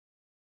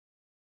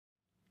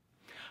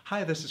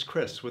Hi, this is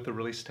Chris with the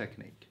Release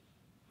Technique.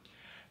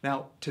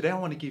 Now, today I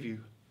want to give you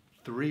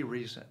 3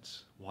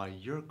 reasons why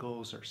your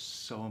goals are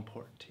so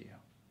important to you.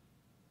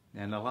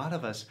 And a lot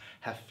of us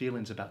have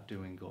feelings about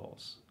doing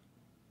goals.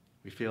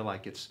 We feel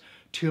like it's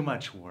too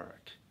much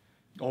work,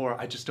 or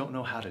I just don't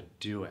know how to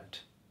do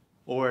it.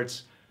 Or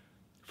it's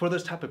for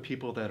those type of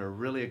people that are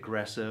really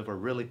aggressive or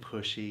really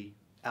pushy,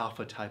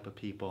 alpha type of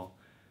people,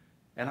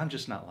 and I'm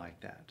just not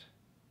like that.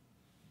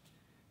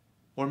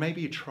 Or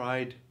maybe you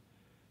tried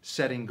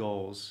setting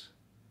goals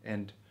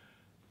and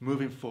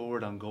moving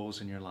forward on goals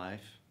in your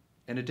life,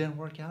 and it didn't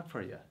work out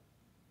for you.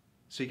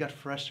 So you got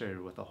frustrated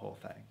with the whole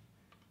thing.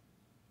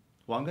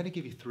 Well, I'm going to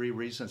give you 3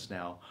 reasons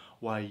now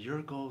why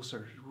your goals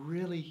are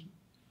really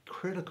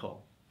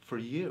critical for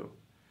you.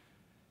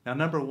 Now,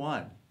 number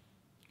 1,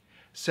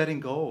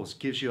 setting goals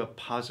gives you a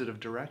positive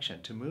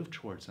direction to move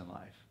towards in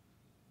life.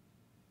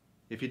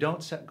 If you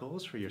don't set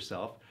goals for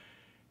yourself,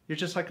 you're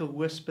just like a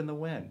wisp in the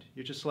wind.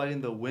 You're just letting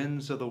the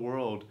winds of the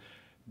world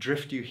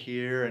drift you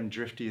here and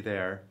drift you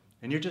there,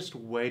 and you're just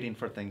waiting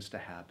for things to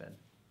happen.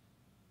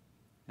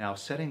 Now,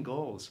 setting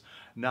goals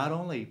not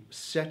only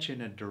sets you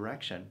in a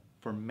direction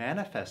for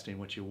manifesting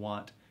what you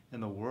want in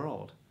the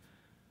world,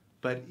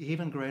 but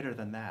even greater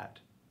than that,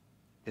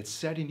 it's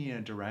setting you in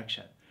a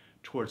direction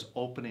towards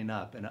opening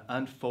up and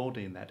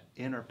unfolding that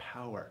inner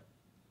power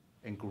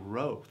and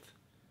growth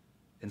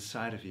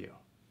inside of you,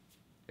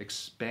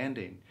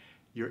 expanding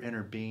your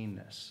inner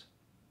beingness.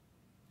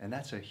 And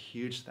that's a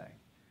huge thing.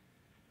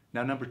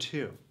 Now, number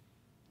 2,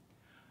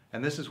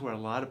 and this is where a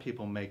lot of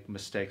people make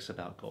mistakes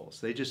about goals.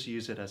 They just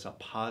use it as a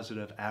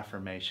positive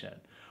affirmation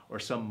or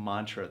some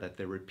mantra that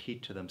they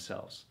repeat to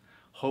themselves,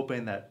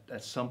 hoping that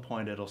at some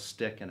point it'll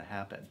stick and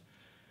happen.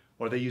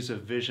 Or they use a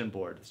vision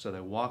board, so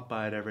they walk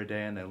by it every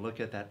day and they look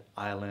at that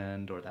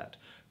island or that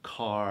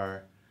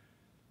car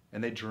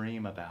and they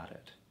dream about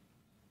it.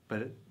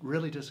 But it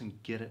really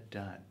doesn't get it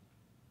done.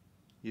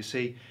 You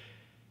see,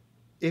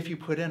 if you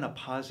put in a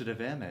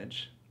positive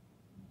image,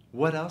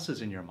 what else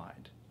is in your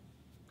mind?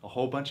 A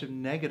whole bunch of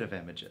negative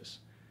images.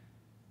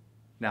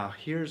 Now,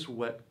 here's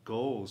what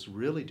goals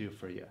really do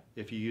for you,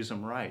 if you use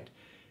them right,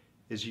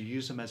 is you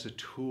use them as a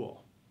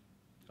tool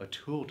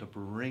to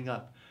bring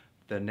up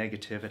the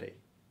negativity.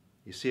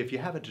 You see, if you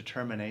have a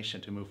determination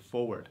to move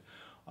forward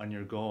on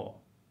your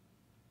goal,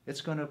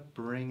 it's going to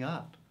bring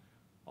up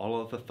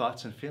all of the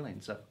thoughts and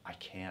feelings of, I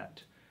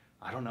can't,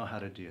 I don't know how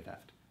to do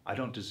that, I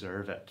don't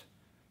deserve it,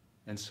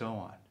 and so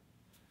on.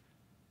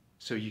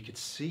 So you could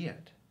see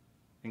it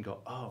and go,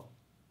 oh,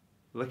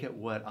 look at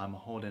what I'm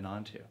holding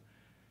on to.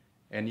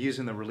 And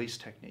using the release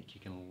technique, you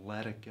can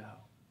let it go.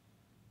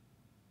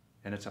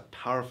 And it's a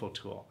powerful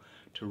tool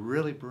to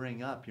really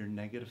bring up your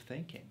negative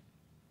thinking.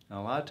 And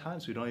a lot of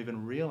times we don't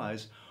even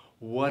realize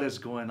what is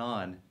going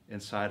on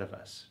inside of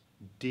us,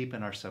 deep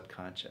in our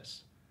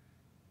subconscious.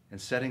 And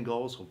setting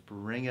goals will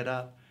bring it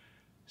up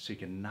so you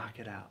can knock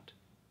it out.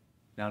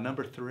 Now,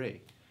 number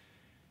 3,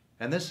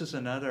 and this is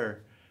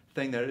another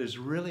thing that is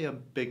really a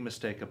big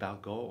mistake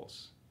about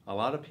goals. A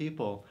lot of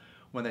people,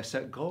 when they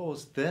set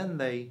goals, then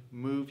they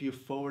move you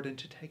forward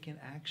into taking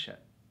action.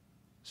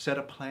 Set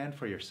a plan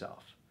for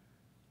yourself.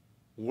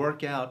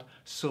 Work out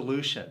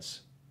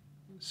solutions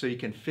so you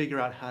can figure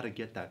out how to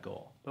get that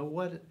goal.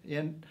 But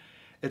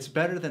it's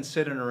better than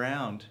sitting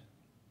around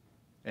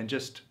and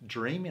just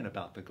dreaming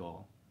about the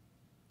goal.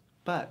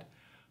 But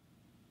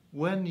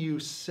when you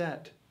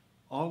set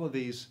all of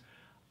these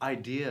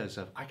ideas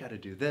of, I got to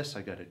do this,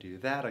 I got to do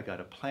that, I got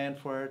to plan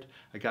for it,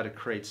 I got to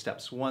create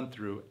steps 1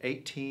 through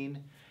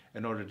 18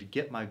 in order to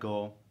get my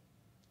goal,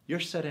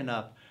 you're setting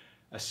up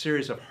a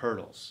series of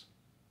hurdles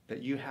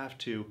that you have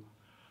to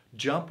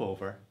jump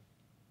over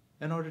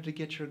in order to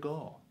get your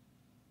goal.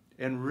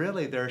 And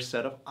really, there are a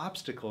set of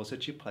obstacles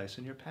that you place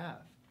in your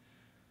path.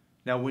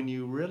 Now, when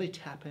you really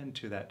tap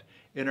into that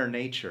inner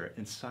nature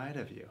inside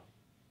of you,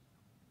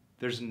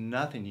 there's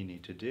nothing you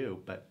need to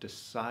do but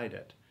decide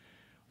it.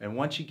 And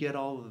once you get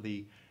all of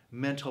the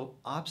mental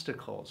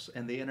obstacles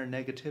and the inner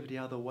negativity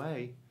out of the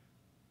way,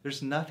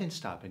 there's nothing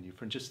stopping you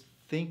from just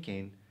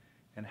thinking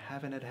and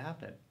having it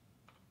happen.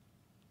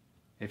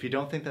 If you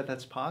don't think that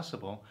that's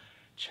possible,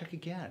 check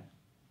again.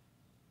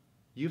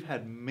 You've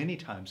had many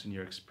times in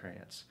your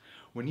experience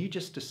when you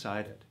just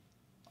decided,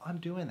 I'm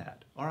doing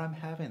that, or I'm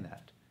having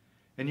that.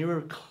 And you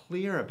were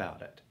clear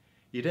about it.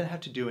 You didn't have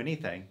to do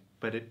anything,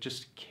 but it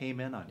just came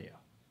in on you.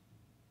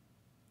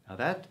 Now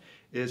that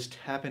is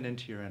tapping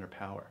into your inner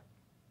power.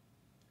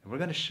 And we're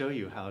going to show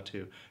you how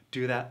to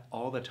do that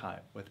all the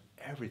time with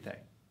everything,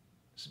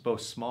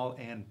 both small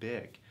and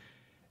big.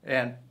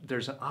 And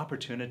there's an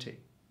opportunity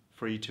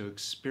for you to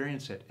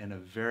experience it in a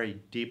very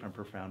deep and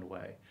profound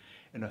way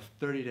in a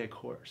 30-day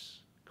course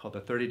called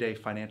the 30-Day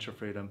Financial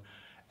Freedom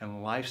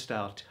and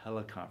Lifestyle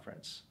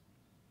Teleconference.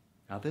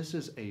 Now this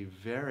is a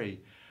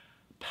very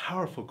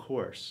powerful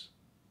course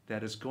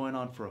that is going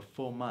on for a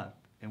full month,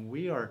 and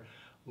we are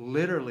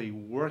literally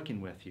working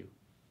with you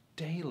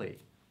daily.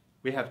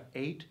 We have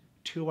 8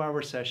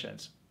 2-hour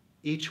sessions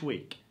each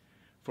week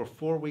for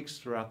 4 weeks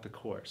throughout the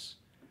course,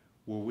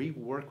 where we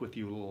work with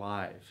you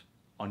live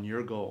on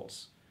your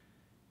goals.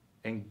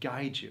 and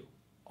guide you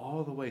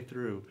all the way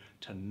through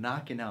to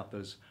knocking out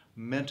those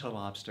mental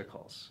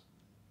obstacles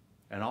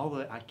and all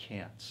the I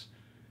can'ts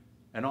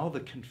and all the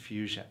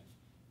confusion,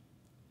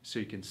 so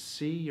you can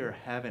see you're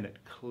having it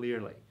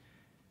clearly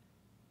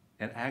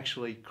and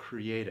actually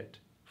create it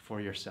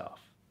for yourself.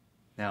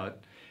 Now,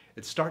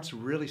 it starts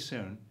really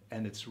soon,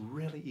 and it's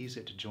really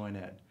easy to join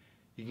in.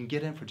 You can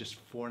get in for just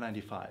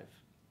 $4.95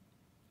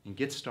 and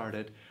get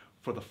started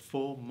for the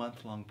full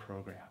month-long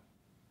program.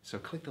 So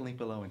click the link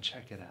below and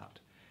check it out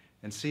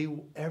and see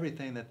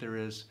everything that there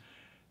is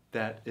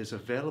that is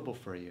available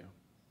for you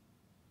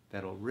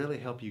that'll really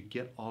help you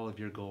get all of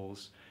your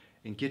goals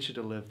and get you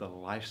to live the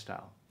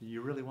lifestyle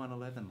you really want to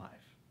live in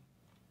life.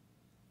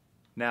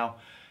 Now,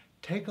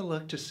 take a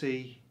look to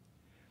see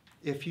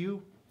if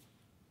you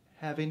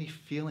have any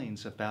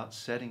feelings about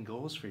setting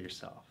goals for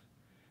yourself.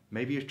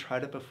 Maybe you've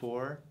tried it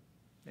before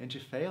and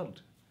you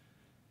failed.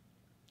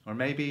 Or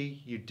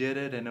maybe you did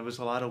it and it was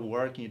a lot of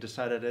work and you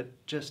decided it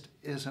just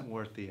isn't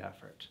worth the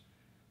effort.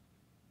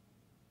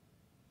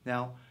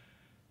 Now,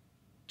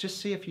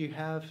 just see if you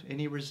have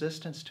any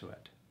resistance to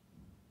it.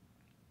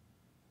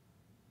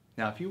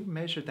 Now, if you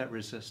measured that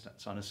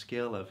resistance on a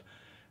scale of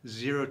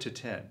 0 to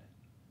 10,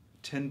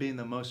 10 being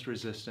the most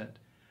resistant,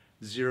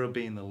 0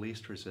 being the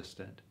least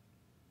resistant,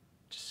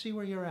 just see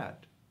where you're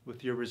at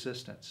with your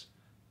resistance.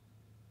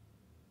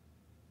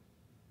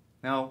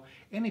 Now,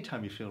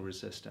 anytime you feel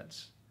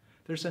resistance,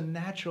 there's a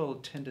natural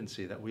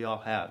tendency that we all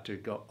have to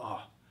go,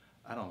 oh,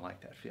 I don't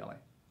like that feeling.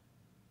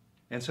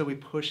 And so we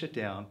push it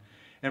down,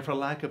 and for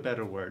lack of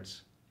better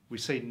words, we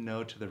say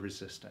no to the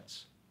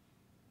resistance.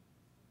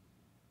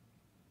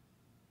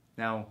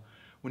 Now,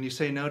 when you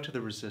say no to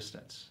the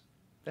resistance,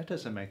 that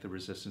doesn't make the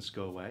resistance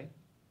go away.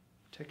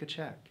 Take a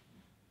check.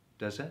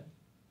 Does it?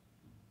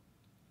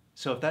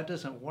 So if that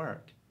doesn't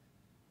work,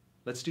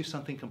 let's do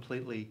something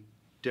completely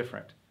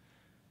different.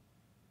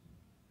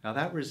 Now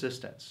that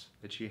resistance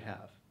that you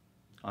have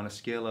on a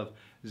scale of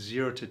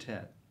 0 to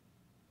 10,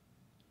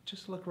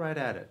 just look right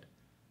at it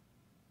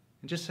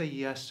and just say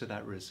yes to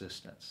that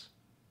resistance.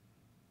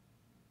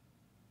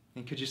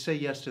 And could you say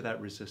yes to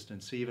that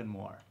resistance even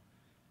more?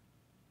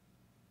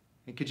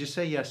 And could you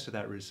say yes to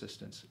that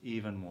resistance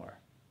even more?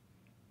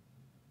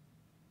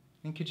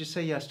 And could you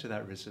say yes to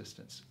that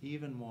resistance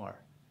even more?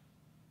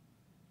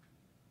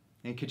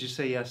 And could you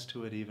say yes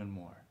to it even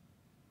more?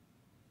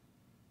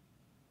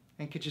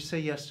 And could you say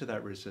yes to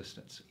that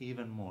resistance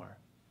even more?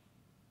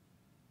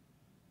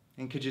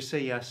 And could you say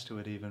yes to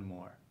it even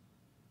more?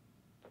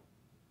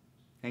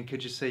 And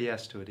could you say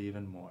yes to it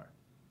even more?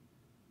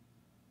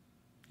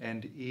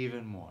 And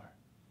even more.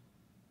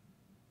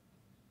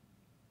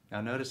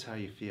 Now notice how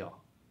you feel.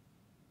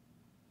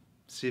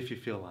 See if you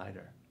feel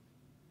lighter.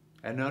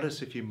 And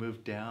notice if you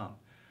move down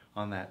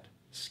on that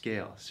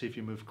scale. See if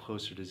you move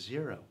closer to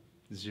 0.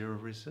 0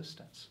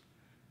 resistance.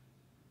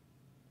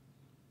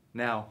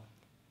 Now,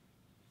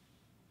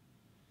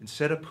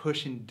 instead of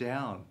pushing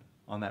down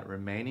on that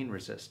remaining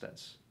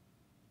resistance,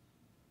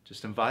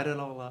 just invite it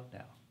all up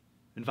now.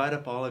 Invite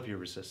up all of your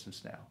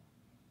resistance now.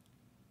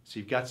 So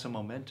you've got some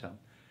momentum.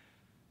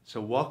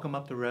 So welcome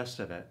up the rest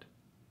of it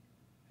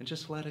and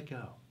just let it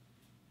go.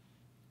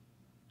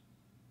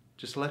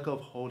 Just let go of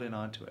holding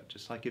on to it.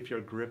 Just like if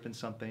you're gripping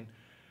something,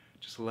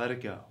 just let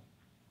it go.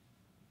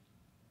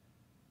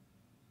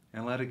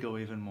 And let it go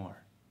even more.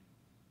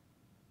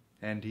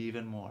 And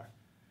even more.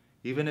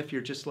 Even if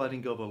you're just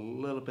letting go of a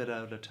little bit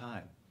at a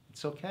time,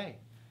 it's okay.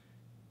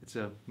 It's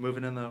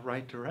moving in the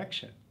right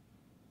direction.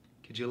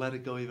 Could you let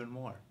it go even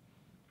more?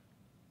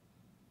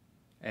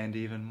 And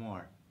even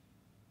more.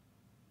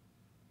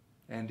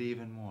 And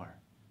even more.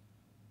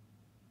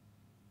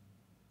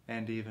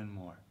 And even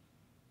more.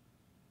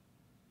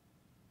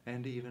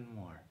 And even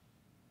more.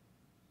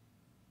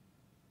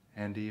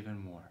 And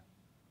even more.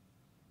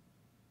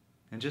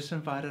 And just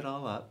invite it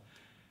all up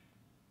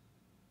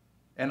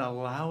and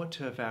allow it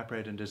to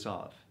evaporate and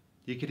dissolve.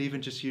 You could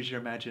even just use your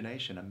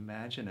imagination.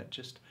 Imagine it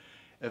just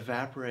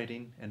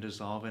evaporating and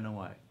dissolving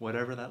away,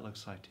 whatever that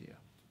looks like to you.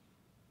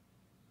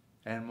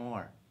 And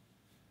more.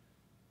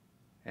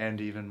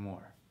 And even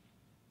more.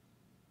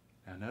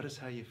 Now notice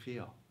how you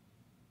feel.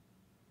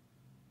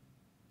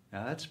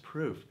 Now that's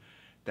proof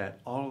that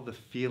all of the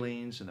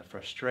feelings and the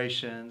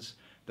frustrations,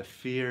 the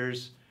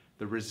fears,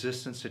 the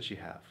resistance that you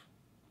have,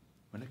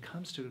 when it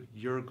comes to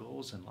your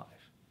goals in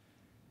life,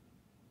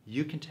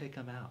 you can take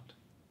them out.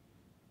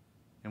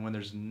 And when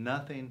there's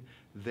nothing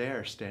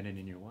there standing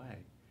in your way,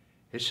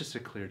 it's just a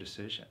clear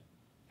decision,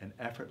 an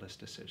effortless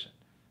decision.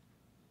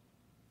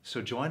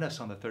 So join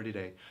us on the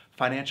 30-day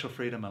Financial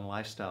Freedom and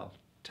Lifestyle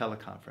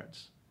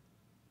teleconference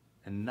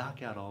and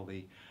knock out all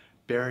the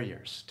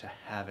barriers to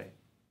having